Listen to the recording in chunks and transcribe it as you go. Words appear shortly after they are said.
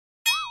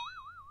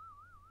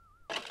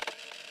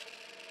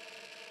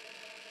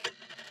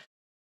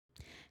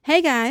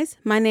Hey guys,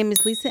 my name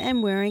is Lisa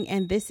M. Waring,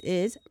 and this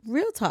is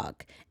Real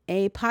Talk,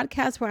 a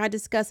podcast where I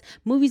discuss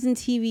movies and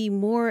TV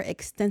more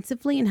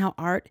extensively and how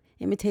art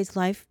imitates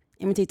life,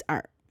 imitates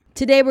art.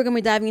 Today we're going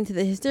to be diving into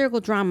the hysterical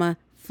drama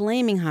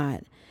Flamin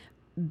Hot,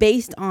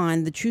 based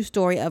on the true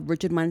story of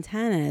Richard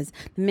Montanez,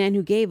 the man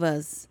who gave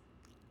us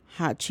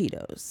Hot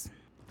Cheetos.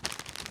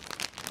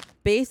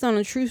 Based on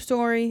a true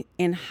story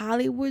in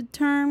Hollywood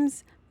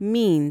terms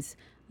means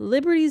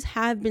liberties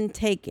have been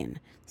taken,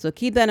 so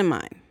keep that in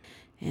mind.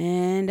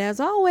 And as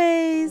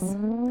always,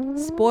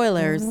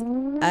 spoilers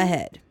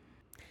ahead.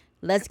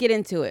 Let's get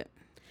into it.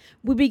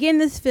 We begin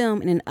this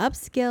film in an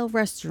upscale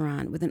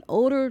restaurant with an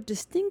older,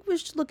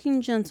 distinguished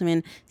looking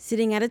gentleman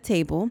sitting at a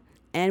table,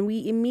 and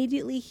we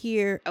immediately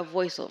hear a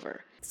voiceover.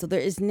 So there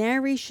is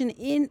narration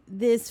in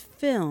this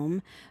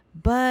film,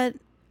 but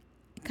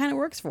it kind of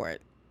works for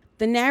it.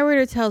 The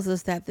narrator tells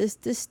us that this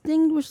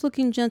distinguished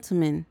looking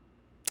gentleman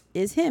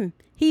is him.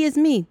 He is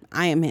me.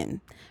 I am him.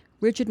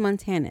 Richard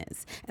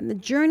Montanez, and the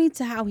journey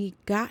to how he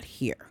got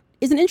here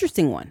is an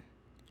interesting one.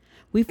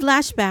 We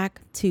flash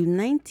back to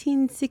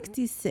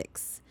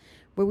 1966,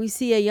 where we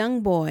see a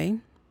young boy,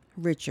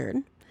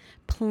 Richard,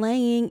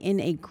 playing in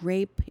a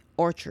grape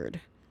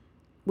orchard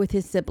with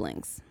his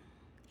siblings.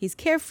 He's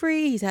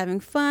carefree, he's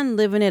having fun,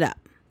 living it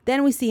up.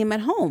 Then we see him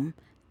at home,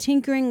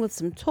 tinkering with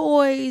some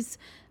toys.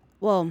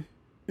 Well,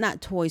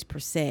 not toys per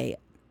se,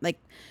 like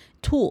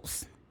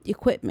tools,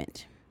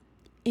 equipment.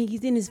 And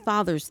he's in his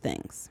father's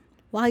things.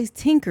 While he's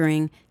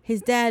tinkering,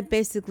 his dad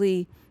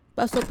basically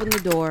busts open the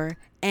door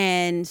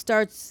and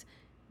starts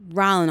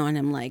riling on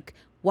him like,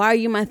 why are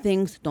you my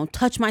things? Don't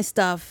touch my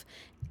stuff.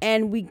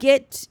 And we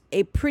get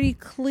a pretty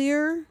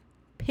clear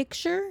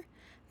picture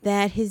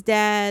that his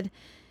dad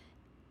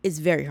is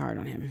very hard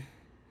on him.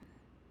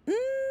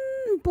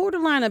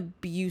 Borderline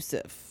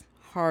abusive,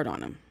 hard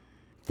on him.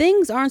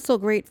 Things aren't so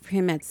great for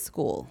him at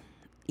school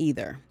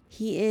either.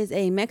 He is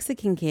a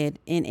Mexican kid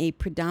in a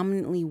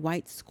predominantly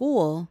white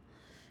school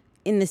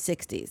in the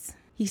 60s.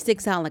 He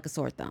sticks out like a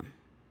sore thumb.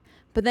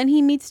 But then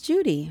he meets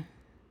Judy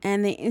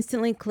and they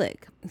instantly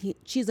click.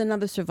 She's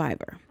another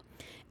survivor.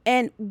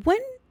 And when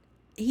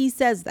he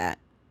says that,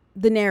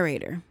 the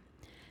narrator,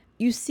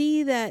 you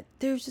see that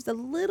there's just a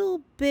little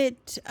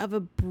bit of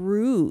a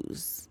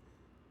bruise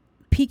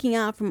peeking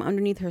out from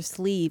underneath her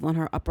sleeve on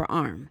her upper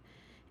arm.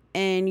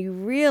 And you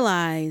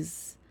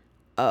realize,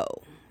 oh,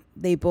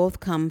 they both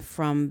come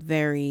from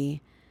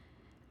very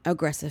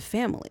aggressive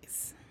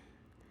families.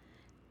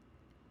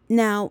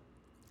 Now,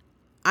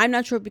 I'm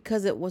not sure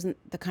because it wasn't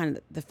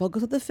the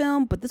focus of the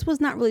film, but this was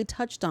not really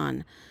touched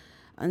on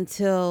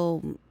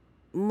until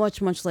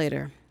much, much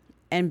later,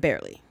 and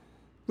barely.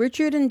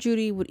 Richard and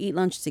Judy would eat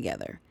lunch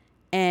together,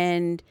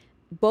 and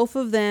both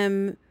of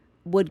them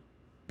would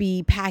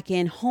be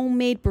packing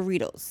homemade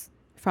burritos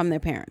from their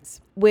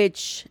parents,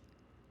 which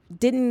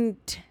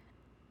didn't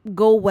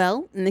go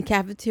well in the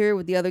cafeteria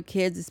with the other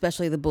kids,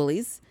 especially the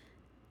bullies.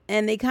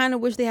 And they kind of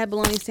wish they had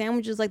bologna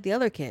sandwiches like the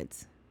other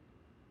kids.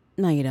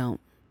 No, you don't.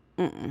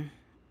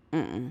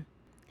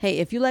 Hey,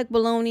 if you like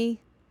bologna,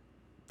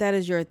 that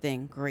is your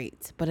thing.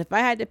 Great. But if I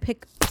had to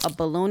pick a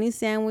bologna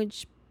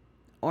sandwich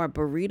or a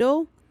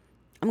burrito,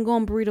 I'm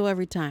going burrito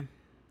every time.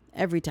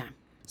 Every time.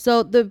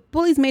 So the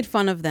bullies made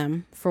fun of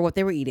them for what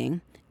they were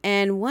eating.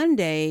 And one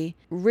day,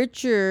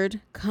 Richard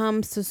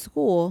comes to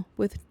school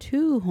with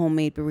 2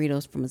 homemade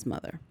burritos from his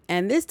mother.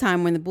 And this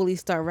time when the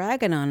bullies start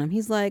ragging on him,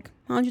 he's like,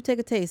 why don't you take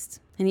a taste?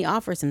 And he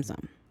offers him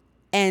some.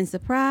 And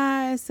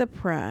surprise,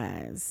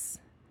 surprise,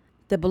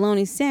 the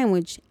bologna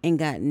sandwich ain't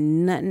got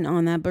nothing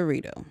on that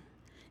burrito.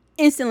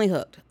 Instantly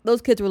hooked.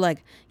 Those kids were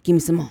like, give me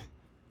some more.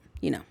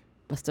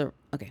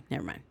 Okay,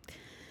 never mind.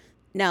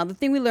 Now, the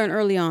thing we learned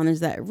early on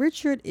is that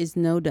Richard is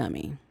no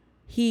dummy.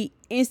 He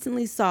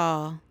instantly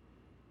saw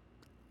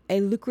a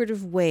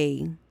lucrative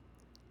way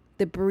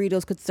the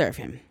burritos could serve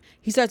him.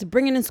 He starts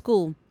bringing in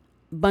school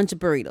a bunch of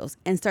burritos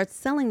and starts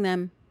selling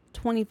them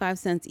 25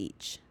 cents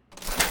each.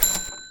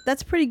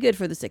 That's pretty good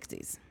for the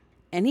 60s.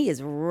 And he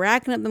is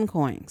racking up them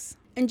coins.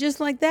 And just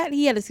like that,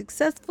 he had a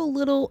successful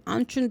little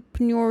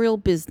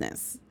entrepreneurial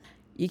business.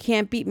 You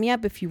can't beat me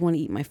up if you want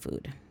to eat my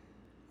food.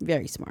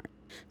 Very smart.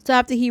 So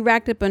after he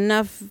racked up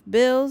enough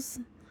bills,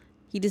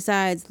 he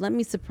decides, let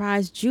me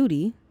surprise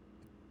Judy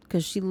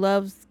because she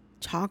loves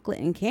chocolate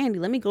and candy.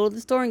 Let me go to the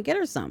store and get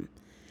her some.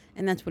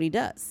 And that's what he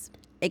does.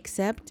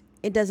 Except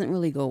it doesn't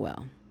really go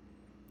well.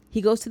 He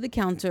goes to the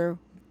counter,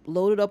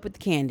 loaded up with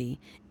candy,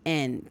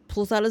 and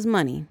pulls out his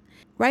money.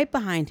 Right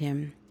behind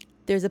him,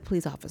 there's a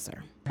police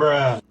officer.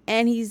 Bruh.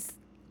 And he's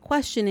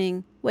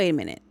questioning, wait a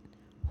minute,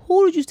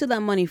 who did you steal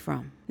that money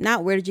from?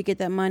 Not where did you get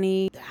that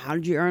money? How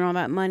did you earn all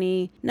that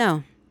money?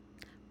 No.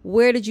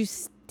 Where did you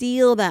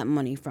steal that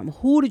money from?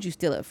 Who did you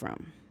steal it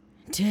from?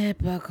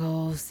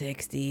 Typical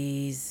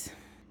 60s.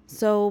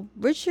 So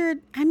Richard,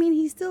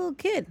 he's still a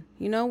kid.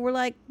 We're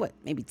like, what,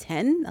 maybe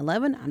 10,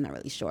 11? I'm not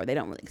really sure. They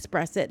don't really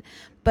express it.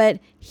 But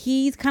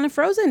he's kind of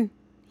frozen.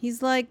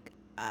 He's like,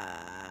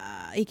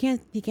 he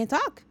can't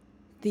talk.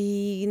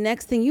 The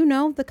next thing you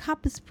know, the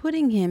cop is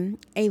putting him,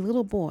 a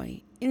little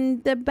boy,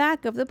 in the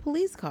back of the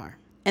police car.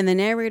 And the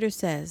narrator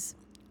says,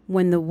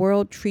 when the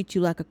world treats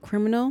you like a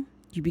criminal,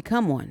 you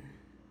become one.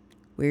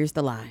 Where's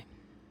the lie?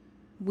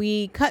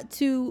 We cut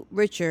to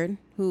Richard,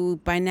 who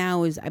by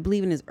now is, I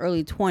believe, in his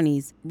early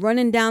 20s,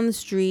 running down the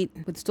street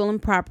with stolen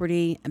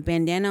property, a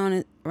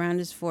bandana around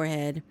his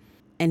forehead,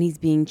 and he's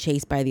being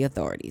chased by the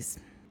authorities.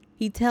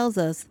 He tells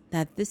us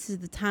that this is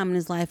the time in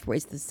his life where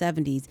it's the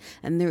 70s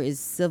and there is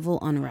civil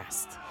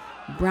unrest.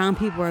 Brown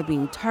people are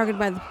being targeted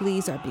by the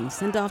police, are being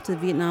sent off to the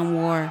Vietnam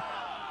War.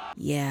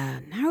 Yeah,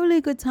 not really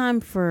a good time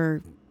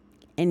for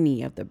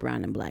any of the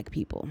brown and black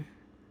people.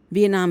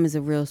 Vietnam is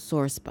a real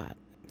sore spot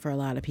for a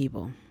lot of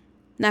people.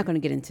 Not going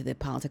to get into the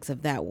politics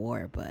of that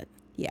war, but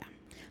yeah.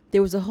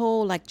 There was a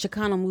whole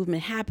Chicano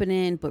movement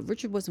happening, but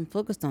Richard wasn't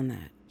focused on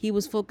that. He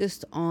was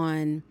focused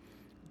on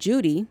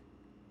Judy.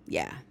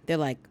 Yeah,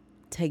 they're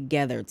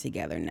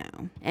together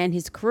now. And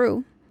his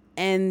crew.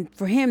 And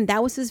for him,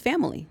 that was his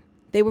family.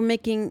 They were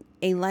making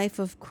a life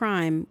of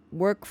crime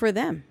work for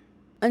them.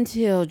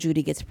 Until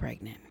Judy gets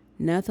pregnant.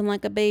 Nothing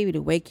like a baby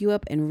to wake you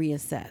up and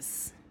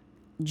reassess.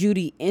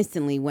 Judy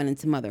instantly went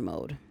into mother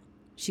mode.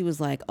 She was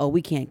like, oh,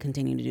 we can't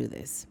continue to do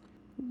this.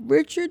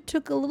 Richard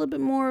took a little bit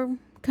more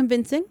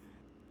convincing.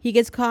 He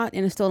gets caught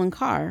in a stolen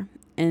car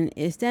and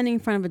is standing in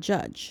front of a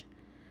judge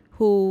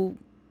who,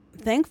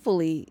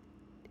 thankfully,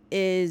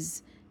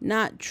 is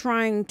not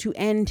trying to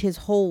end his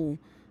whole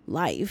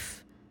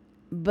life,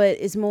 but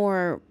is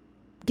more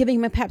giving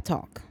him a pep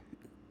talk,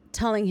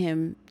 telling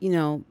him,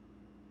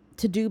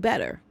 to do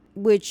better,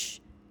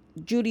 which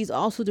Judy's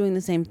also doing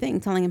the same thing,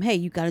 telling him, hey,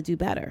 you got to do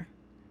better.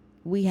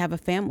 We have a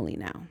family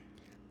now.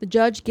 The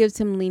judge gives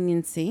him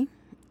leniency.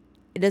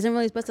 It doesn't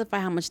really specify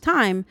how much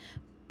time,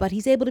 but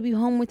he's able to be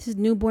home with his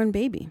newborn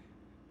baby.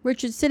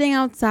 Richard's sitting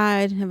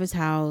outside of his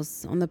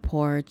house on the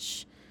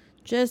porch,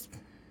 just,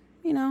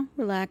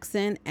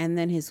 relaxing. And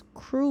then his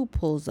crew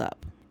pulls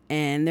up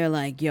and they're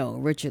like, yo,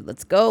 Richard,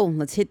 let's go.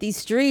 Let's hit these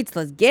streets.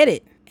 Let's get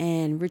it.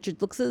 And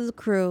Richard looks at his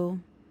crew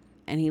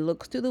and he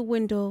looks through the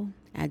window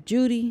at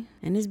Judy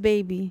and his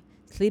baby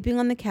sleeping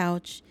on the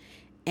couch.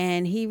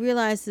 And he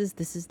realizes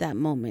this is that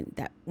moment,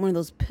 that one of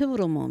those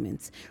pivotal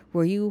moments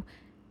where you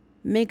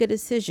make a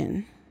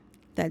decision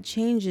that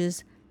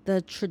changes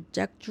the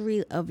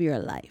trajectory of your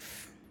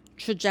life.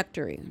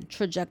 Trajectory.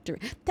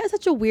 That's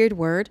such a weird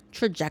word.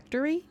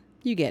 Trajectory.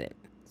 You get it.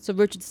 So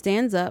Richard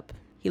stands up.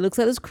 He looks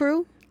at his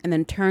crew and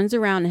then turns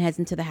around and heads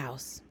into the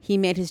house. He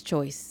made his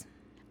choice.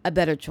 A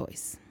better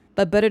choice.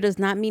 But better does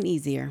not mean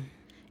easier.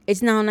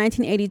 It's now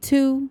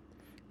 1982.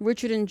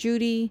 Richard and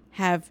Judy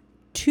have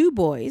 2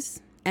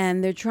 boys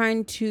and they're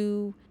trying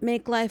to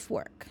make life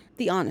work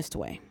the honest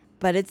way.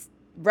 But it's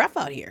rough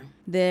out here.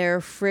 Their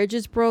fridge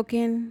is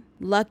broken.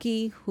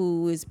 Lucky,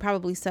 who is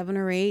probably 7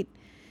 or 8,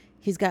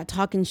 he's got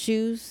talking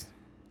shoes.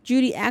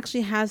 Judy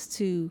actually has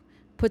to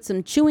put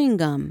some chewing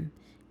gum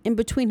in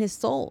between his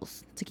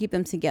soles to keep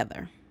them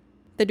together.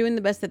 They're doing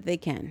the best that they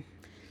can.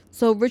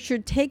 So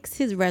Richard takes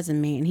his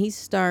resume and he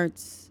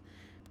starts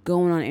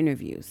going on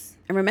interviews.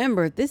 And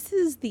remember, this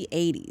is the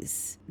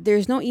 80s.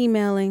 There's no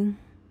emailing.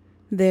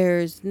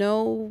 There's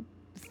no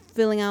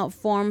filling out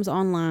forms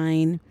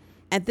online.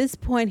 At this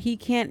point, he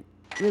can't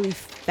really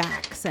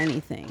fax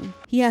anything.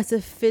 He has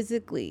to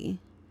physically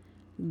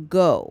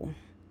go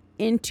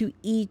into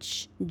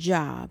each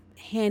job,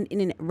 hand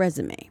in a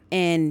resume.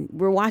 And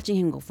we're watching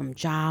him go from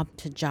job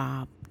to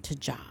job to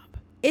job.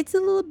 It's a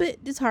little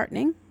bit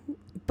disheartening,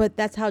 but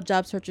that's how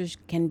job searchers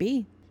can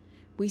be.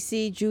 We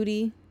see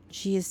Judy.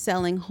 She is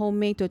selling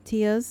homemade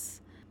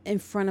tortillas in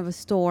front of a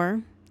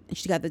store. And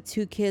she's got the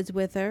 2 kids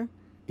with her.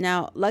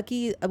 Now,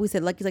 Lucky, we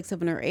said Lucky's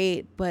 7 or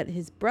 8, but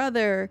his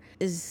brother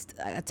is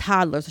a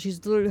toddler. So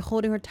she's literally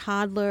holding her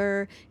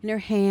toddler in her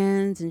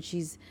hands and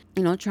she's,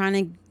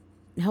 trying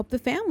to help the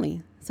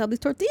family sell these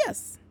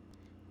tortillas.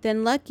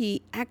 Then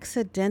Lucky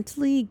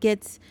accidentally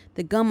gets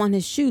the gum on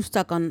his shoe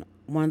stuck on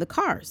one of the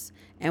cars.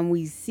 And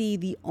we see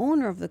the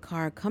owner of the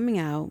car coming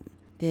out,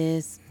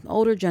 this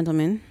older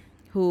gentleman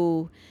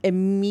who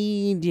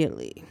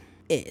immediately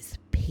is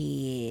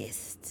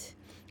pissed.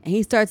 And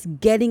he starts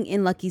getting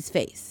in Lucky's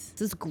face.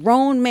 This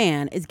grown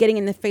man is getting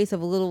in the face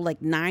of a little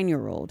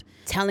 9-year-old,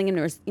 telling him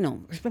to,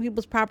 respect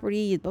people's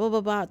property, blah, blah,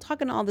 blah, blah,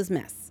 talking all this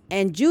mess.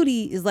 And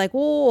Judy is like,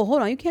 whoa,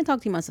 hold on, you can't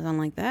talk to my son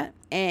like that.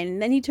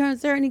 And then he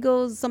turns to her and he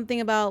goes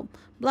something about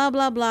blah,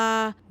 blah,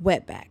 blah,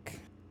 wetback.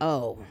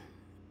 Oh,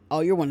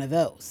 you're one of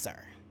those, sir.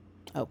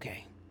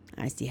 Okay,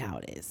 I see how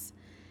it is.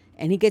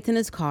 And he gets in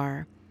his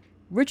car.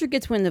 Richard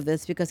gets wind of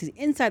this because he's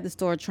inside the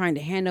store trying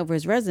to hand over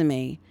his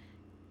resume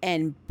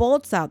and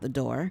bolts out the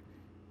door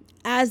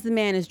as the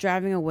man is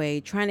driving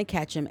away, trying to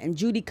catch him. And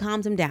Judy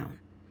calms him down.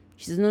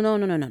 She says,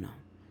 no.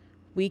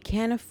 We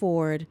can't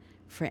afford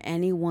for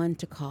anyone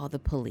to call the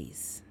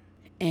police.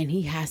 And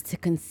he has to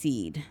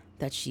concede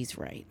that she's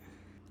right.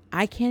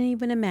 I can't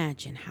even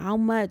imagine how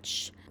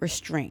much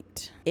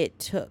restraint it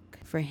took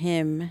for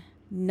him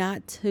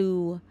not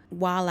to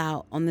wild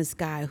out on this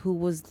guy who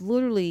was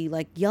literally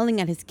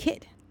yelling at his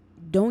kid.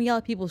 Don't yell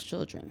at people's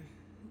children.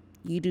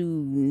 You do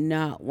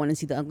not want to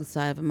see the ugly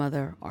side of a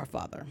mother or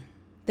father.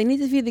 They need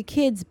to feed the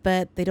kids,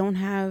 but they don't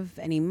have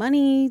any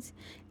money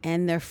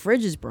and their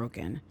fridge is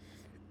broken.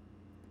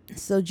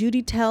 So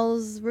Judy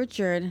tells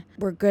Richard,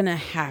 we're going to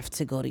have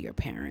to go to your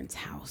parents'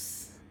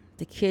 house.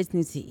 The kids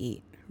need to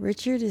eat.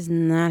 Richard is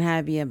not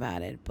happy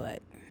about it,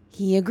 but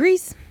he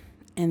agrees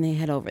and they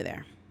head over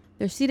there.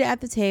 They're seated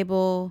at the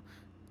table.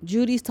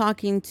 Judy's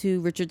talking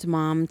to Richard's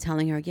mom,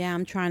 telling her, yeah,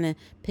 I'm trying to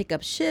pick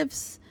up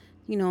shifts,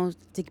 to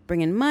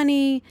bring in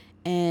money.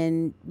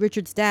 And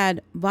Richard's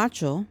dad,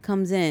 Vachel,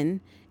 comes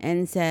in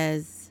and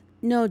says,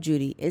 no,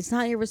 Judy, it's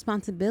not your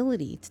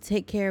responsibility to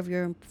take care of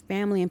your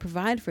family and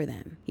provide for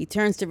them. He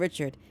turns to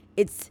Richard.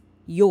 It's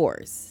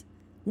yours.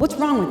 What's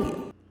wrong with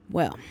you?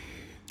 Well,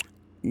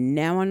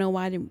 now I know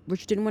why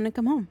Richard didn't want to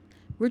come home.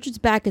 Richard's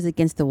back is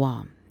against the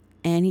wall,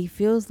 and he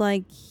feels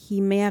like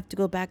he may have to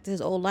go back to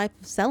his old life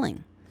of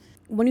selling.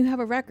 When you have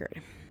a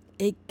record,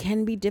 it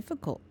can be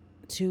difficult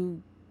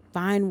to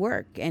find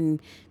work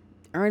and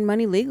earn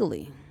money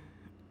legally,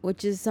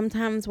 which is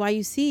sometimes why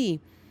you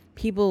see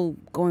people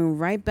going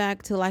right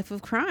back to a life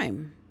of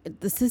crime.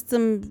 The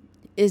system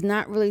is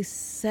not really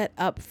set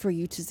up for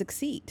you to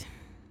succeed,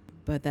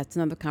 but that's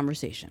another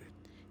conversation.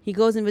 He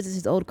goes and visits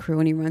his old crew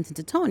and he runs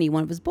into Tony,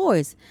 one of his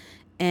boys,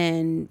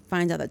 and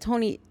finds out that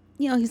Tony,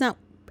 he's not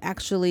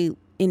actually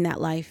in that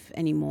life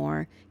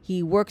anymore.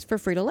 He works for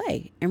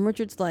Frito-Lay. And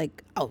Richard's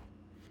like, oh,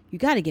 you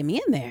got to get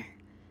me in there.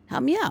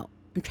 Help me out.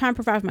 I'm trying to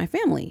provide for my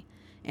family.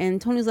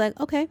 And Tony's like,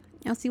 okay,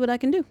 I'll see what I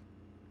can do.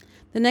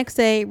 The next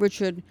day,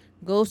 Richard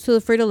goes to the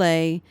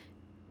Frito-Lay,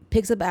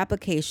 picks up an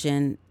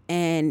application,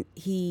 and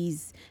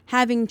he's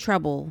having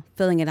trouble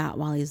filling it out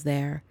while he's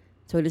there.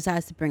 So he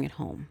decides to bring it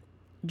home.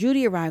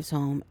 Judy arrives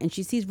home and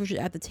she sees Richard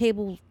at the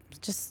table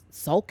just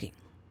sulking.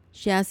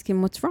 She asks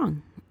him what's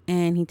wrong.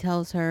 And he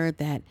tells her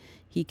that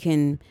he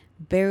can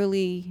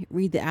barely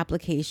read the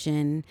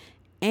application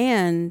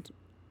and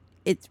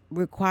it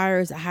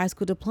requires a high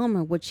school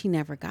diploma, which he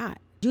never got.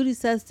 Judy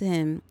says to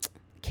him,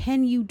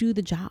 can you do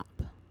the job?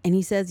 And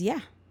he says, yeah.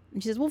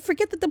 And she says, well,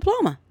 forget the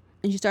diploma.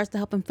 And she starts to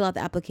help him fill out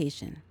the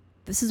application.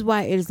 This is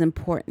why it is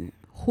important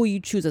who you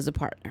choose as a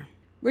partner.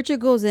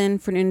 Richard goes in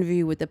for an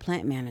interview with the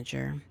plant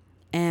manager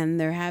and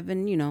they're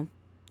having,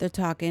 they're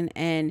talking.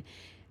 And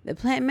the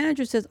plant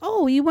manager says,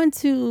 oh, you went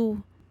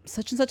to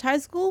such and such high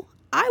school?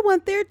 I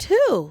went there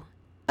too.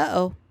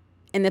 Uh-oh.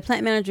 And the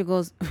plant manager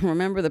goes,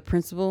 remember the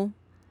principal?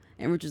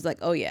 And Richard's like,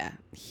 oh yeah,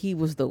 he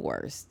was the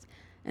worst.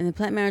 And the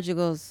plant manager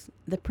goes,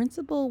 the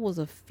principal was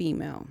a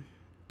female.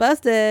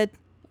 Busted.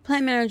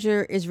 Plant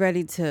manager is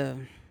ready to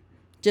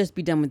just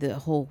be done with the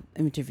whole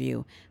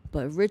interview.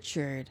 But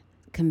Richard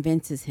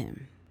convinces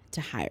him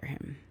to hire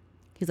him.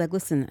 He's like,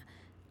 listen,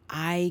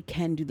 I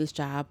can do this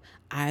job.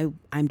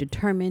 I'm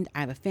determined.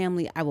 I have a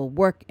family. I will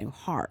work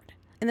hard.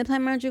 And the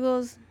plant manager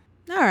goes,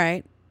 all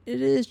right,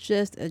 it is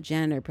just a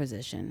janitor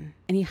position.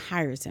 And he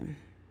hires him.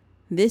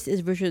 This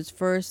is Richard's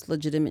first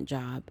legitimate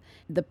job.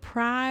 The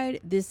pride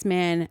this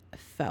man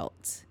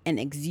felt and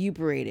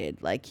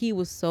exuberated, like he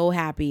was so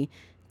happy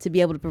to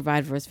be able to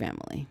provide for his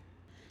family.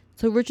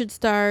 So Richard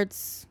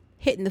starts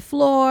hitting the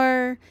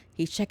floor.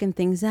 He's checking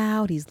things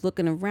out. He's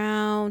looking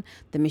around,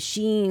 the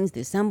machines,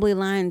 the assembly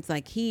lines.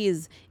 Like he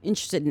is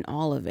interested in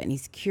all of it. And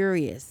he's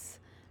curious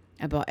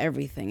about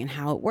everything and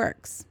how it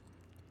works.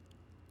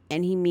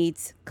 And he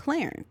meets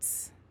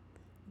Clarence,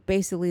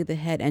 basically the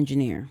head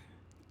engineer.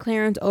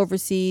 Clarence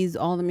oversees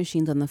all the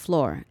machines on the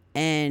floor.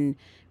 And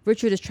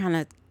Richard is trying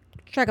to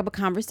strike up a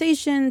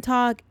conversation,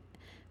 talk.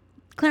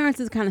 Clarence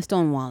is kind of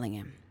stonewalling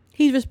him.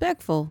 He's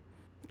respectful,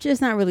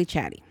 just not really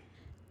chatty.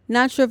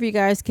 Not sure if you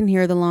guys can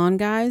hear the lawn,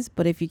 guys,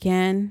 but if you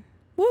can,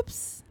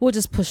 whoops, we'll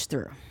just push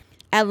through.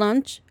 At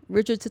lunch,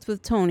 Richard sits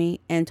with Tony,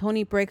 and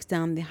Tony breaks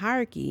down the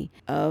hierarchy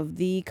of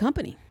the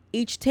company.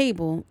 Each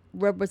table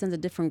represents a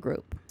different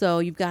group. So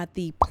you've got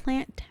the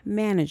plant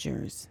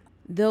managers.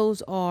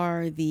 Those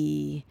are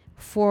the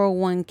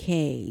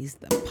 401ks,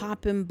 the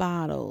popping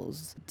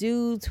bottles,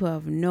 dudes who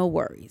have no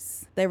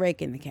worries. They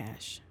rake in the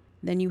cash.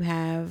 Then you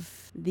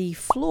have the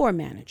floor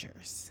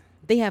managers.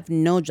 They have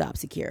no job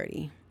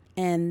security,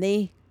 and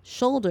they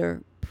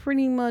shoulder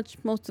pretty much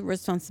most of the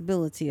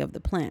responsibility of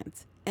the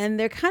plant. And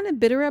they're kind of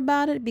bitter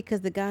about it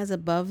because the guys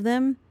above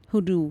them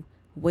who do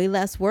way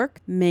less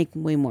work make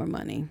way more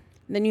money.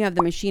 Then you have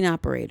the machine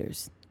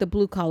operators, the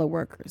blue collar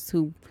workers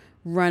who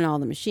run all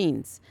the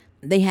machines.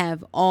 They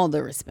have all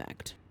the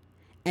respect.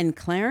 And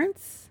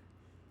Clarence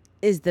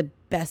is the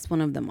best one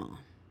of them all.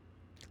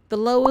 The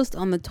lowest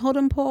on the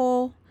totem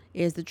pole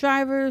is the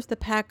drivers, the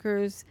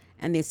packers,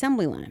 and the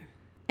assembly line.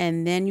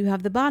 And then you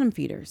have the bottom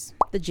feeders,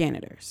 the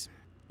janitors.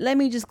 Let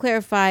me just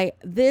clarify,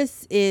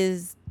 this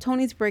is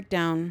Tony's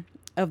breakdown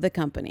of the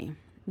company.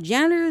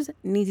 Janitors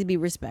need to be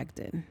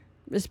respected.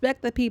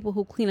 Respect the people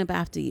who clean up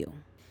after you.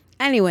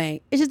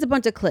 Anyway, it's just a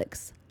bunch of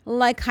cliques,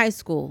 like high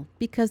school,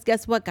 because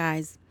guess what,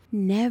 guys?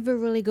 Never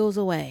really goes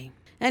away.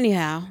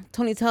 Anyhow,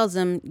 Tony tells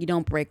him you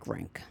don't break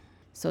rank.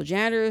 So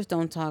janitors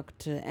don't talk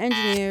to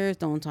engineers,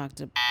 don't talk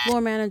to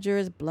floor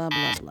managers, blah,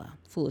 blah, blah.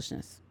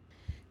 Foolishness.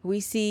 We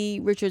see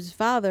Richard's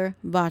father,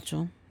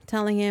 Vachel,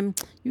 telling him,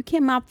 you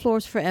can't mop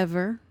floors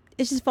forever.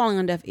 It's just falling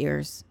on deaf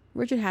ears.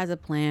 Richard has a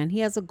plan. He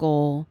has a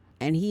goal,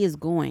 and he is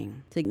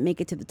going to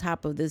make it to the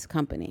top of this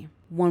company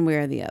one way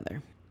or the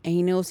other. And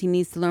he knows he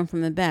needs to learn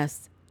from the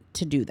best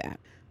to do that.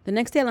 The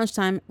next day at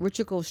lunchtime,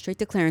 Richard goes straight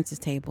to Clarence's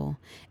table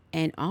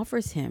and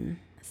offers him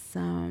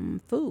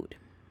some food.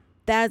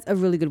 That's a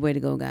really good way to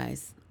go,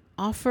 guys.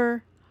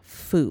 Offer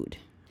food.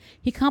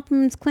 He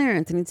compliments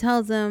Clarence and he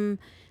tells him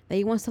that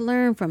he wants to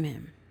learn from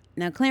him.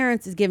 Now,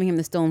 Clarence is giving him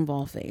the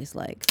stonewall face,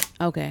 like,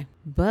 okay.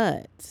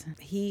 But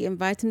he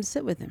invites him to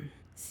sit with him.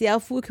 See how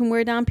food can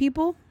wear down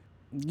people?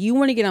 You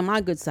want to get on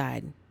my good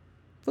side.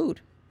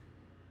 Food.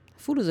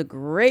 Food is a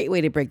great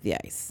way to break the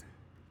ice.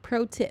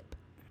 Pro tip.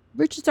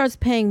 Richard starts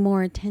paying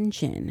more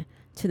attention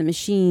to the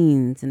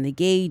machines and the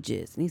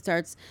gauges, and he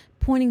starts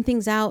pointing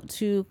things out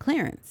to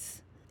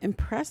Clarence,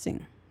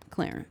 impressing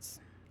Clarence.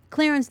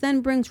 Clarence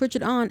then brings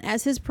Richard on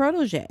as his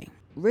protege.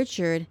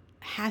 Richard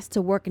has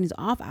to work in his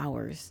off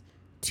hours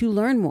to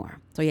learn more.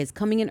 So he is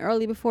coming in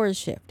early before his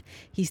shift.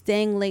 He's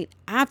staying late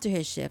after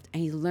his shift,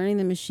 and he's learning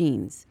the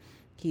machines.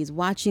 He's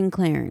watching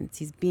Clarence.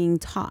 He's being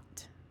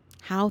taught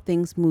how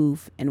things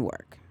move and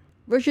work.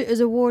 Richard is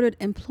awarded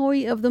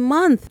Employee of the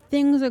Month.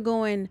 Things are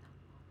going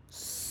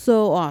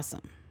so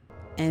awesome.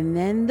 And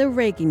then the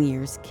Reagan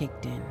years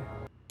kicked in,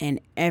 and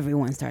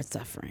everyone starts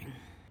suffering.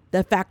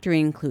 The factory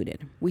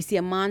included. We see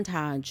a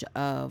montage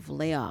of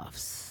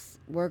layoffs,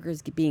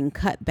 workers being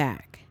cut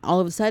back. All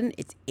of a sudden,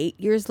 it's 8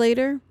 years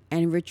later,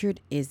 and Richard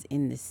is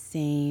in the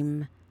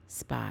same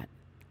spot,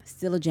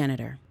 still a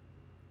janitor.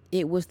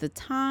 It was the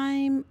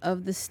time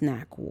of the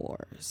snack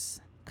wars.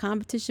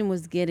 Competition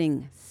was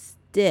getting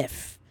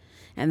stiff,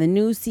 and the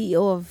new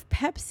CEO of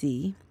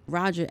Pepsi,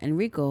 Roger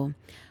Enrico,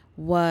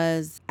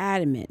 was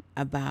adamant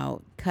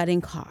about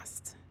cutting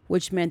costs,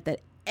 which meant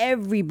that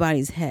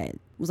everybody's head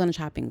was on a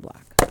chopping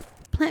block.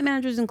 Plant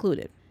managers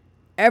included.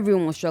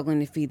 Everyone was struggling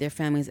to feed their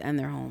families and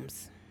their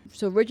homes.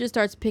 So Richard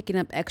starts picking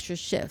up extra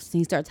shifts, and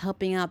he starts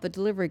helping out the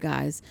delivery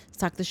guys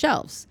stock the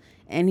shelves.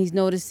 And he's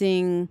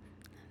noticing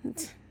a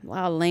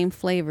lot of lame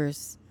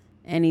flavors.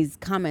 And he's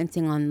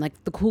commenting on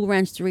like the Cool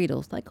Ranch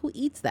Doritos. Like, who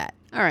eats that?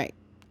 All right.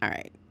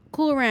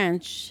 Cool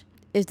Ranch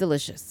is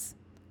delicious.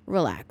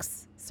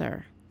 Relax,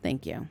 sir.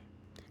 Thank you.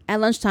 At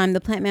lunchtime,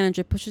 the plant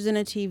manager pushes in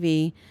a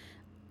TV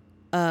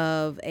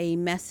of a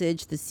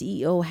message the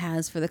CEO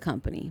has for the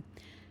company.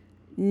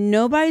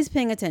 Nobody's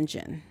paying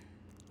attention,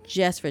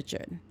 just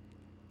Richard.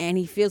 And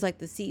he feels like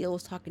the CEO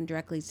is talking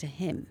directly to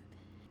him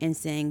and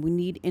saying, we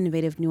need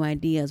innovative new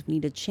ideas. We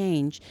need to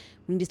change.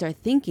 We need to start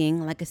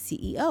thinking like a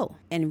CEO.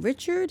 And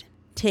Richard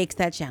takes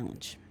that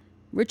challenge.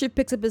 Richard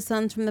picks up his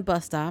sons from the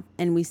bus stop,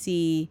 and we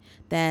see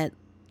that,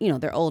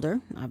 they're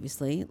older,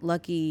 obviously.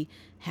 Lucky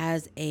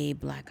has a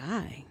black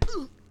eye.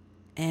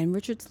 And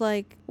Richard's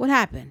like, what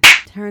happened?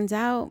 Turns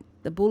out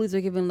the bullies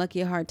are giving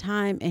Lucky a hard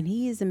time, and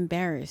he is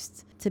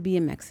embarrassed to be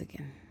a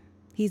Mexican.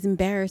 He's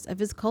embarrassed of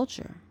his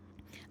culture.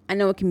 I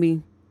know it can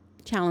be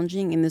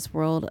challenging in this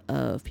world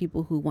of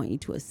people who want you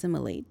to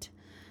assimilate,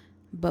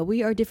 but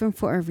we are different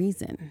for a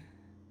reason.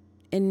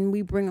 And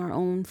we bring our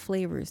own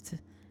flavors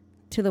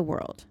to the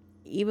world.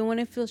 Even when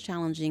it feels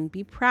challenging,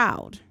 be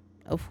proud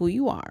of who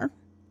you are,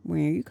 where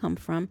you come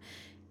from,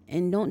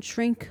 and don't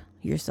shrink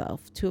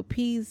yourself to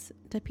appease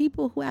the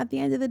people who at the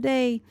end of the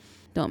day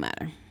don't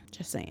matter.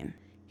 Just saying.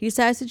 He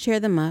decides to cheer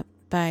them up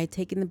by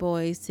taking the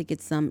boys to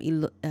get some,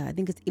 I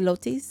think it's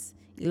elotes.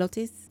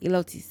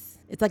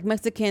 It's like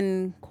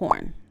Mexican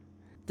corn.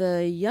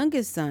 The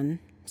youngest son,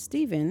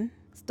 Steven,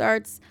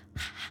 starts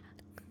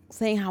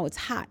saying how it's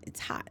hot.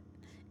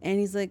 And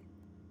he's like,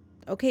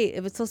 okay,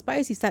 if it's so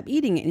spicy, stop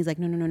eating it. And he's like,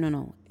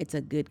 no. It's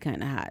a good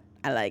kind of hot.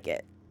 I like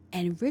it.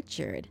 And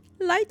Richard,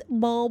 light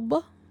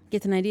bulb,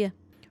 gets an idea.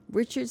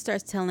 Richard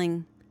starts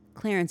telling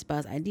Clarence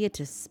about his idea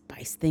to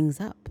spice things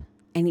up.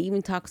 And he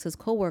even talks to his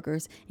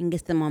coworkers and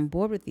gets them on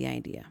board with the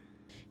idea.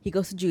 He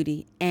goes to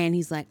Judy and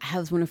he's like, I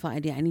have this wonderful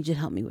idea. I need you to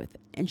help me with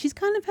it. And she's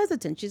kind of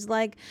hesitant. She's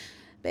like,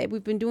 babe,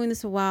 we've been doing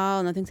this a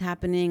while. Nothing's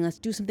happening. Let's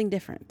do something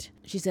different.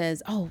 She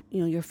says,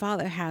 your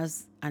father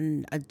has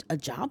a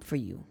job for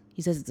you.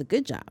 He says it's a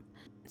good job.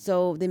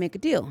 So they make a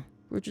deal.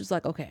 Richard's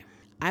like, okay,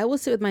 I will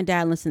sit with my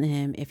dad and listen to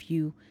him if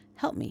you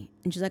help me.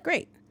 And she's like,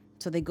 great.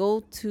 So they go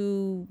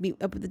to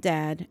meet up with the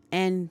dad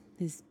and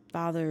his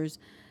father's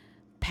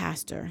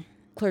pastor,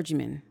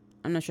 clergyman.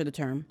 I'm not sure the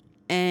term.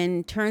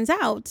 And turns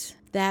out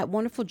that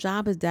wonderful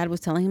job his dad was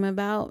telling him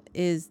about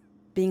is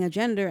being a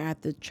janitor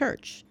at the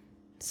church.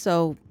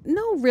 So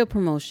no real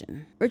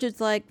promotion. Richard's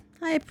like,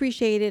 I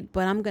appreciate it,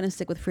 but I'm going to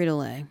stick with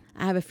Frito-Lay.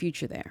 I have a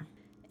future there.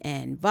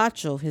 And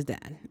Vacho, his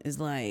dad, is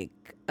like,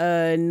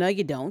 no,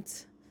 you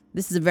don't.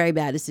 This is a very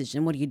bad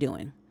decision. What are you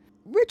doing?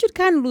 Richard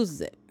kind of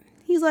loses it.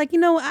 He's like,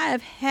 I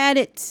have had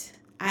it.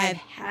 I've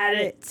had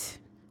it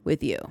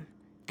with you.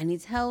 And he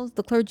tells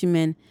the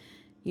clergyman,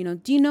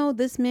 do you know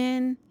this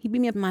man? He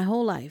beat me up my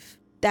whole life.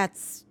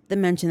 That's the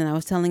mention that I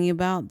was telling you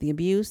about, the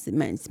abuse.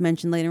 It's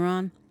mentioned later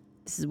on.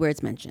 This is where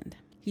it's mentioned.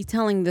 He's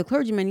telling the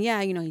clergyman,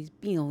 he's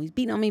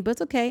beating on me, but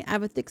it's okay. I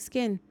have a thick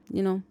skin,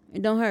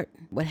 it don't hurt.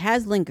 What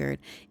has lingered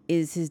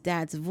is his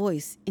dad's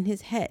voice in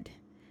his head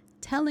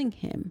telling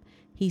him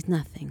he's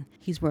nothing.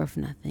 He's worth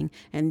nothing.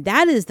 And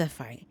that is the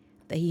fight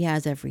that he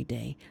has every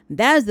day.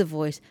 That is the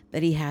voice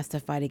that he has to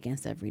fight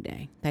against every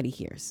day that he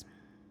hears.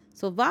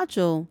 So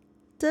Vacho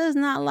does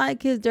not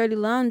like his dirty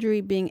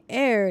laundry being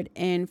aired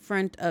in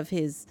front of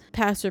his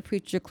pastor,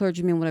 preacher,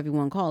 clergyman, whatever you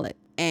want to call it.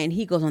 And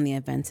he goes on the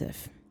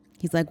offensive.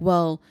 He's like,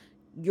 well,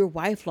 your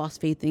wife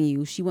lost faith in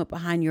you. She went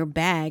behind your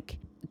back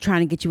trying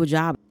to get you a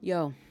job.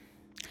 Yo,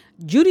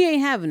 Judy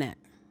ain't having that.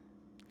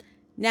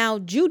 Now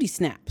Judy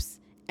snaps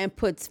and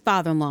puts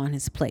father-in-law in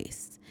his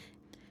place.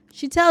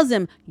 She tells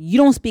him, you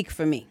don't speak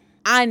for me.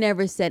 I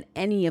never said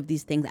any of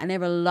these things. I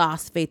never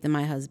lost faith in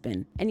my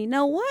husband. And you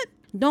know what?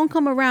 Don't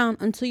come around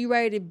until you're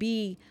ready to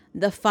be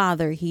the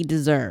father he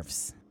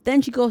deserves.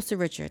 Then she goes to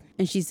Richard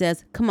and she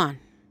says, come on,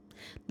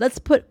 let's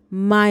put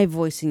my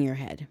voice in your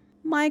head.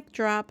 Mic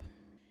drop.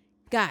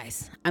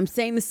 Guys, I'm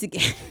saying this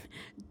again.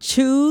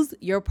 Choose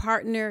your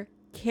partner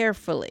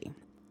carefully.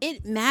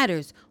 It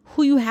matters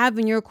who you have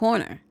in your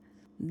corner.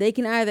 They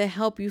can either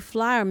help you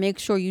fly or make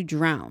sure you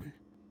drown.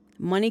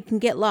 Money can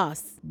get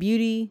lost.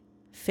 Beauty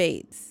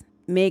fades.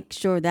 Make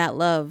sure that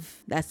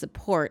love, that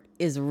support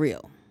is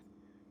real.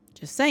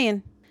 Just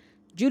saying.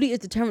 Judy is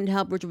determined to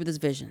help Richard with his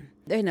vision.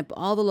 They're hitting up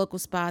all the local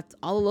spots,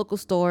 all the local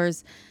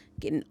stores,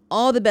 getting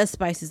all the best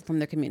spices from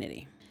their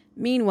community.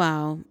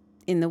 Meanwhile,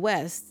 in the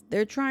West,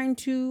 they're trying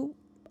to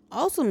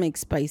also make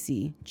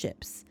spicy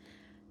chips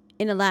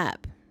in a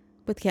lab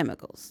with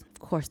chemicals. Of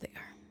course they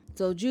are.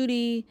 So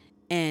Judy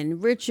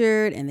and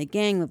Richard and the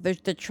gang, they're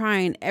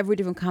trying every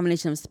different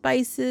combination of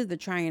spices. They're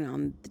trying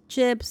on the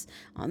chips,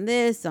 on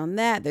this, on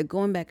that. They're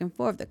going back and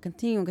forth. They're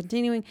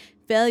continuing.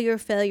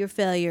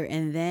 Failure.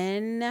 And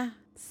then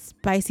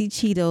spicy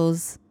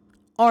Cheetos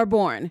are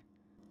born.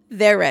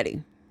 They're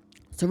ready.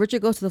 So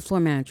Richard goes to the floor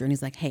manager and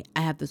he's like, hey,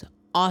 I have this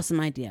awesome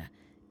idea.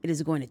 It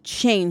is going to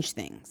change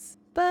things.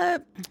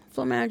 But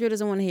floor manager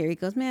doesn't want to hear. He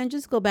goes, man,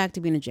 just go back to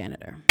being a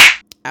janitor.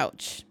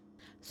 Ouch.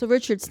 So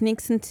Richard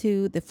sneaks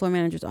into the floor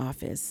manager's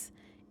office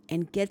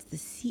and gets the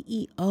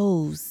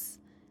CEO's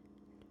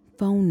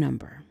phone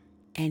number.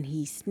 And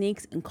he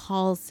sneaks and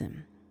calls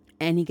him.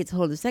 And he gets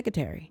hold of the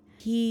secretary.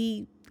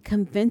 He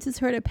convinces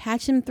her to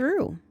patch him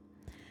through.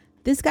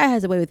 This guy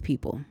has a way with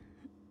people.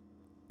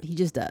 He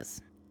just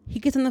does. He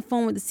gets on the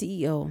phone with the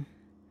CEO.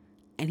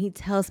 And he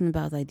tells him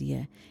about his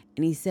idea.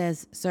 And he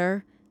says,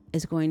 sir,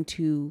 it's going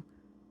to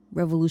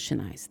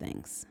revolutionize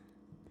things.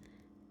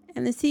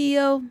 And the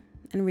CEO,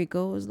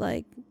 Enrico, was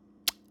like,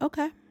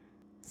 okay,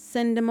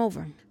 send him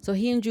over. So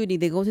he and Judy,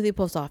 they go to the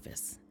post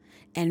office.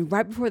 And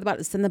right before they're about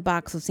to send the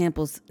box of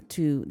samples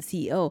to the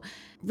CEO,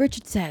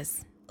 Richard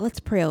says, let's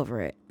pray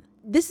over it.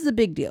 This is a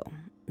big deal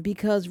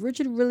because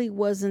Richard really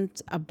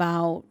wasn't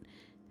about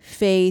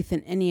faith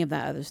and any of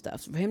that other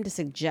stuff. For him to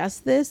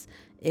suggest this,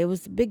 it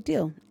was a big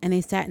deal. And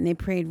they sat and they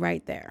prayed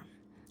right there.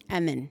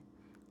 And then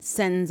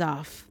sends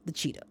off the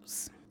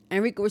Cheetos.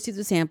 Enrico receives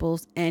the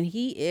samples and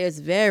he is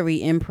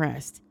very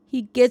impressed.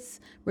 He gets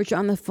Richard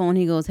on the phone.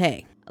 He goes,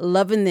 hey,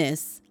 loving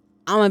this.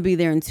 I'm going to be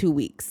there in 2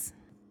 weeks.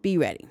 Be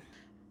ready.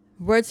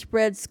 Word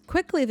spreads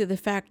quickly through the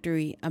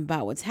factory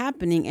about what's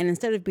happening. And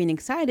instead of being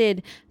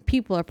excited,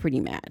 people are pretty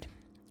mad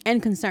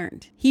and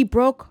concerned. He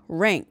broke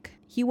rank.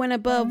 He went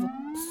above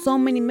so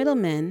many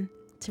middlemen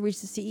to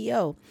reach the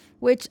CEO,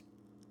 which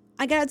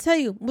I got to tell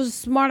you was a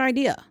smart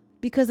idea.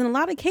 Because in a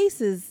lot of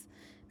cases,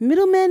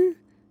 middlemen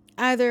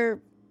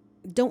either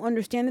don't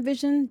understand the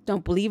vision,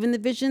 don't believe in the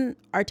vision,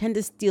 or tend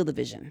to steal the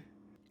vision.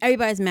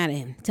 Everybody's mad at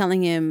him,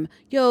 telling him,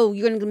 yo,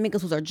 you're going to make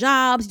us lose our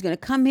jobs. He's going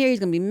to come here. He's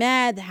going to be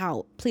mad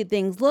how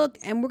things look,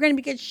 and we're going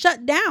to get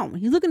shut down.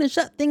 He's looking to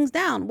shut things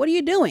down. What are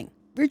you doing?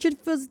 Richard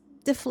feels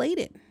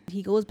deflated.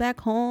 He goes back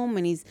home,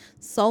 and he's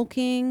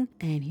sulking,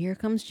 and here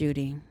comes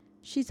Judy.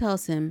 She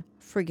tells him,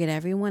 forget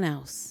everyone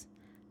else.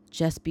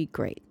 Just be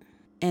great.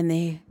 And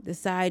they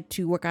decide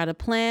to work out a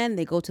plan.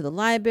 They go to the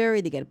library.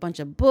 They get a bunch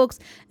of books.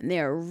 And they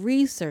are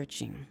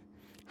researching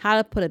how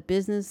to put a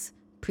business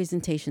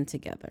presentation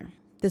together.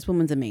 This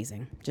woman's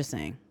amazing. Just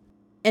saying.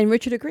 And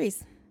Richard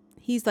agrees.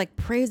 He's like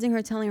praising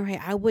her, telling her,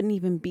 hey, I wouldn't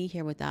even be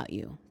here without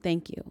you.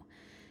 Thank you.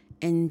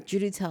 And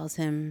Judy tells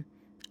him,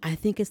 I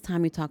think it's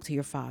time you talk to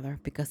your father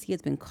because he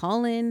has been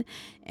calling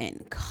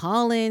and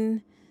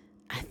calling.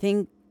 I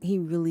think he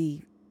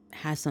really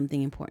has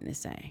something important to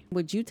say.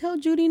 Would you tell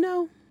Judy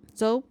no?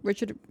 So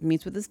Richard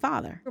meets with his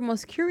father. The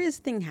most curious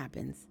thing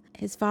happens.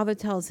 His father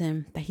tells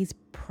him that he's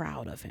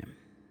proud of him.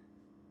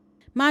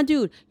 My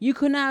dude, you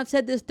could not have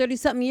said this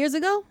 30-something years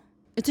ago?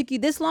 It took you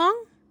this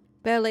long?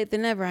 Better late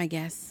than never, I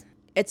guess.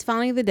 It's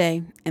finally the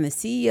day, and the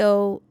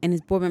CEO and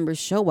his board members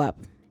show up.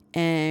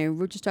 And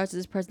Richard starts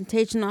his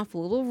presentation off a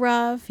little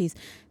rough. He's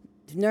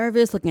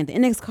nervous, looking at the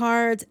index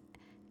cards.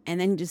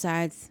 And then he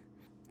decides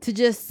to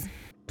just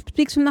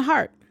speak from the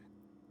heart,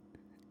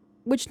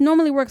 which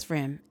normally works for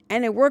him.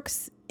 And it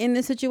works in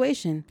this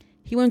situation.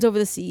 He wins over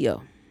the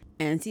CEO.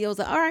 And the CEO's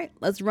like, all right,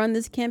 let's run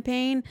this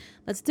campaign.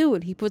 Let's do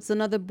it. He puts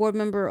another board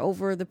member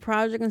over the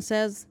project and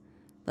says,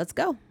 let's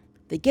go.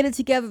 They get it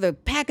together. They're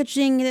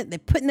packaging it. They're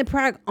putting the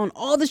product on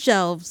all the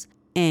shelves.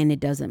 And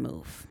it doesn't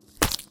move.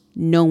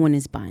 No one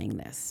is buying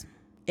this.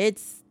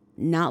 It's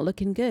not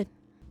looking good.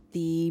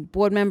 The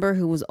board member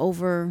who was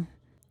over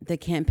the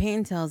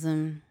campaign tells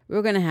him,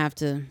 we're going to have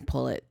to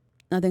pull it.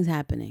 Nothing's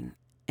happening.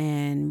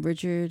 And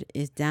Richard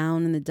is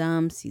down in the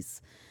dumps.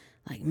 He's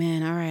like,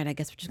 man, all right, I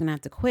guess we're just going to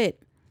have to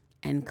quit.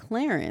 And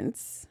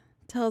Clarence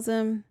tells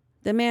him,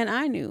 the man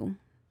I knew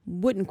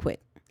wouldn't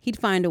quit. He'd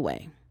find a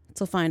way.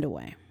 So find a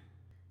way.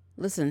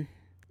 Listen,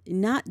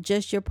 not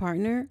just your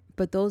partner,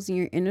 but those in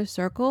your inner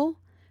circle,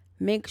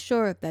 make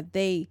sure that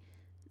they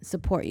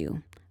support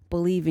you,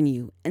 believe in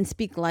you, and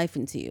speak life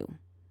into you,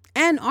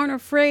 and aren't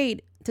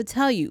afraid to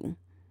tell you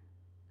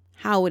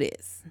how it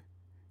is.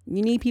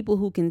 You need people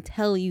who can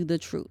tell you the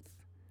truth.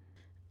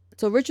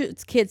 So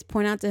Richard's kids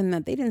point out to him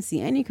that they didn't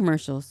see any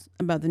commercials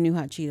about the new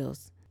hot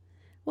Cheetos.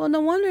 Well, no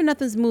wonder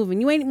nothing's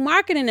moving. You ain't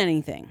marketing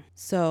anything.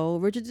 So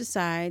Richard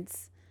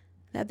decides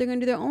that they're going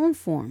to do their own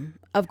form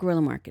of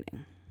guerrilla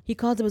marketing. He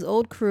calls up his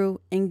old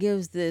crew and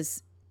gives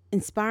this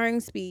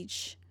inspiring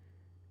speech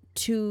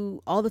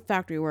to all the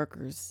factory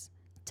workers,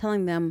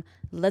 telling them,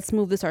 let's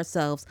move this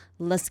ourselves.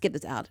 Let's get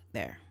this out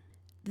there.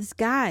 This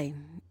guy,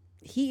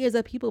 he is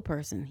a people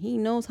person. He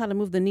knows how to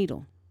move the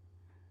needle.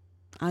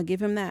 I'll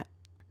give him that.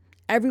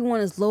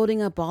 Everyone is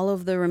loading up all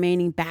of the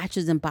remaining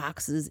batches and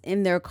boxes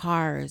in their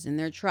cars, in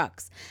their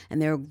trucks, and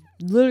they're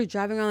literally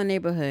driving around the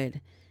neighborhood,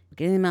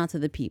 getting them out to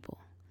the people.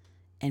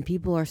 And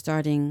people are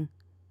starting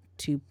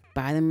to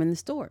buy them in the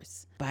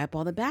stores, buy up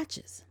all the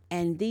batches.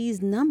 And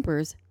these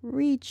numbers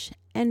reach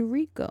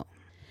Enrico.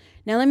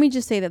 Now, let me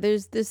just say that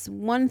there's this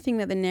one thing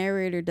that the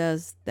narrator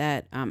does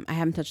that I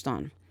haven't touched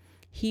on.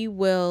 He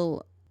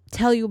will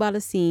tell you about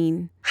a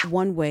scene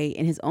one way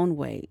in his own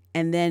way,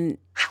 and then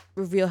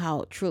reveal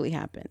how it truly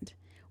happened,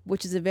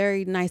 which is a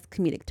very nice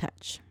comedic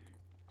touch.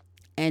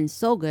 And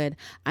so good,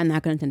 I'm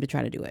not going to attempt to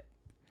try to do it.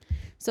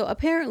 So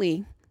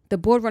apparently, the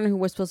board runner who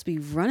was supposed to be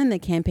running the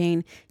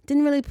campaign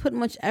didn't really put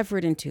much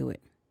effort into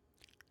it.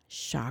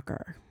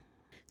 Shocker.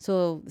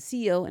 So the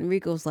CEO,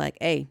 Enrico's like,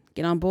 hey,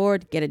 get on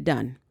board, get it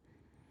done.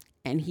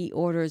 And he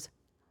orders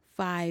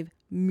 5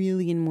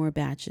 million more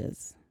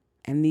batches.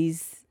 And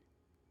these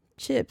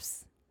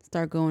chips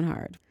start going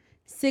hard.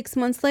 6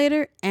 months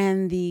later,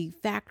 and the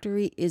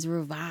factory is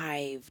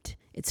revived.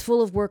 It's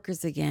full of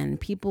workers again.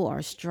 People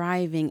are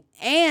striving.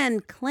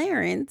 And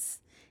Clarence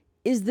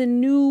is the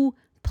new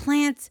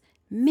plant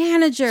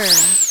manager.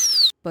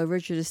 But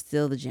Richard is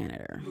still the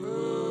janitor.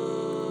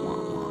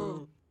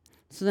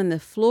 So then the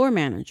floor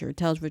manager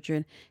tells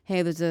Richard,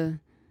 hey, there's a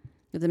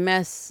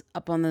mess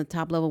up on the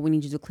top level we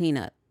need you to clean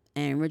up.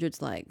 And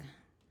Richard's like,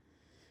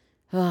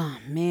 oh,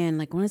 man,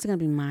 like, when is it going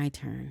to be my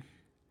turn?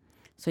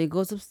 So he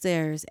goes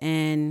upstairs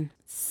and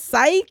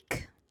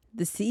psych,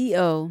 the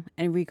CEO,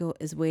 Enrico,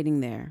 is waiting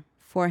there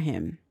for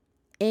him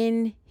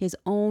in his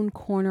own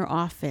corner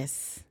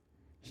office.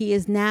 He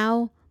is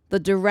now the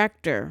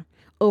director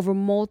over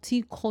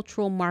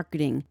multicultural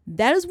marketing.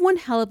 That is one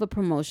hell of a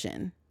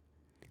promotion.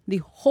 The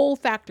whole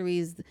factory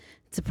is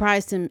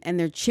surprised him and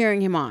they're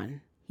cheering him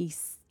on. He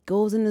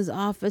goes in his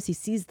office. He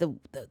sees the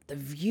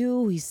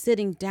view. He's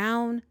sitting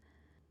down.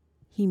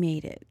 He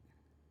made it.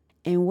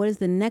 And what is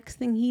the next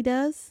thing he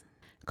does?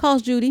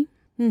 Calls Judy.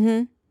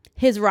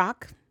 His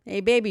rock.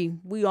 Hey, baby,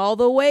 we all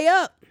the way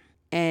up.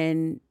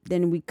 And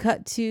then we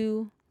cut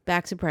to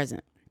back to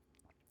present,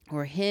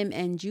 where him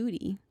and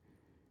Judy,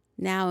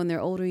 now in their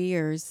older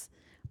years,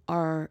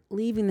 are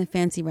leaving the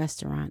fancy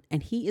restaurant,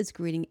 and he is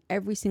greeting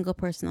every single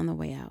person on the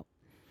way out.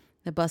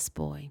 The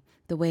busboy,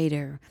 the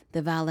waiter,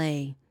 the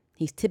valet.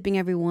 He's tipping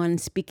everyone,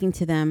 speaking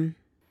to them.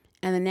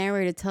 And the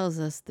narrator tells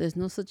us there's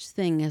no such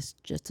thing as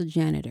just a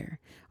janitor,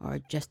 or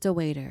just a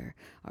waiter,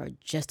 or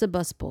just a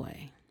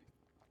busboy.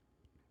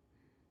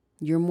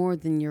 You're more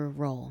than your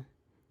role,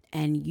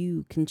 and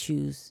you can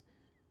choose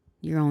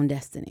your own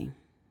destiny.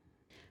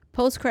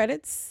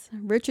 Post-credits,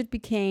 Richard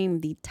became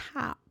the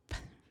top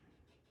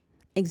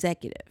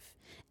executive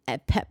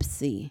at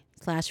Pepsi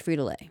 /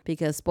 Frito-Lay,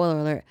 because, spoiler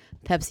alert,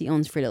 Pepsi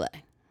owns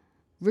Frito-Lay.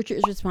 Richard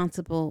is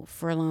responsible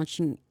for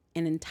launching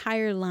an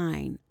entire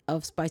line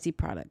of spicy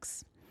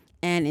products.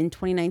 And in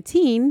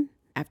 2019,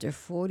 after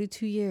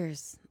 42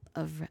 years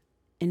of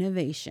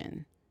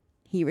innovation,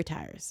 he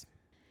retires.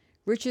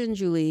 Richard and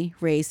Julie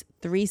raised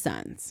 3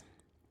 sons.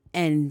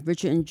 And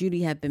Richard and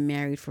Judy have been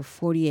married for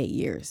 48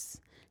 years.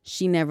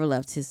 She never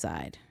left his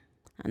side.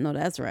 I know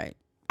that's right.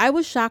 I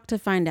was shocked to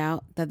find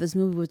out that this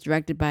movie was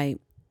directed by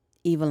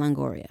Eva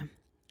Longoria.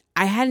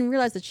 I hadn't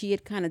realized that she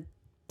had kind of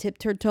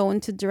tipped her toe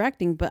into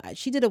directing, but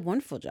she did a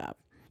wonderful job.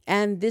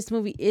 And this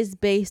movie is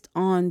based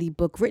on the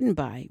book written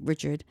by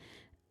Richard,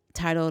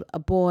 titled A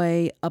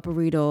Boy, a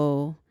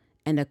Burrito,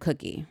 and a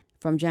Cookie,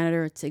 From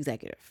Janitor to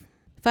Executive.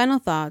 Final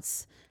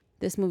thoughts.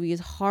 This movie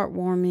is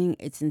heartwarming.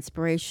 It's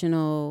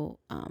inspirational.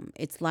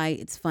 It's light.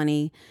 It's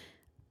funny.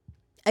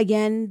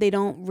 Again, they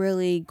don't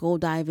really go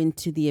dive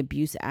into the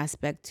abuse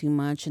aspect too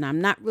much. And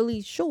I'm not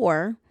really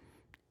sure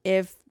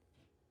if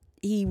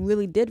he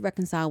really did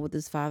reconcile with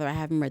his father. I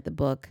haven't read the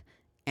book.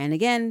 And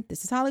again,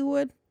 this is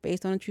Hollywood,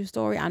 based on a true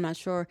story. I'm not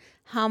sure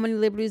how many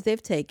liberties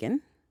they've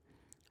taken.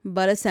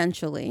 But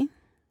essentially,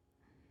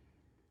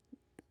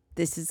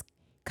 this is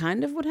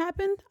kind of what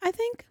happened, I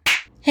think.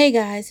 Hey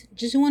guys,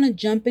 just want to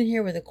jump in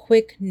here with a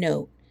quick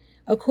note.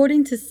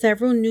 According to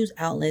several news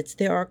outlets,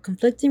 there are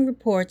conflicting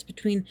reports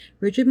between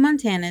Richard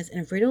Montanus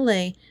and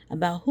Frito-Lay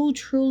about who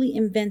truly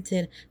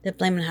invented the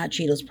Flamin' Hot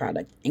Cheetos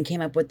product and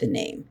came up with the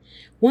name.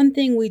 One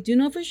thing we do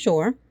know for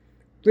sure,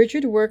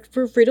 Richard worked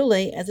for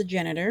Frito-Lay as a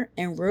janitor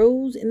and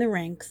rose in the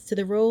ranks to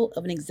the role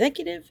of an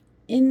executive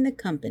in the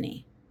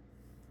company.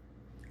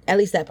 At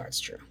least that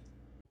part's true.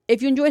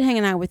 If you enjoyed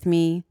hanging out with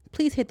me,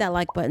 please hit that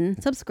like button,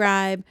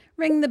 subscribe,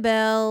 ring the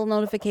bell,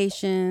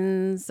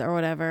 notifications, or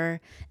whatever,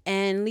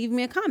 and leave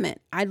me a comment.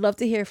 I'd love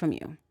to hear from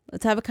you.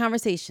 Let's have a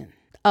conversation.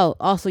 Oh,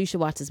 also, you should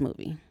watch this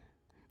movie.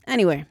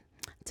 Anyway,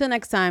 till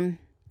next time.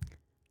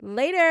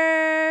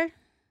 Later.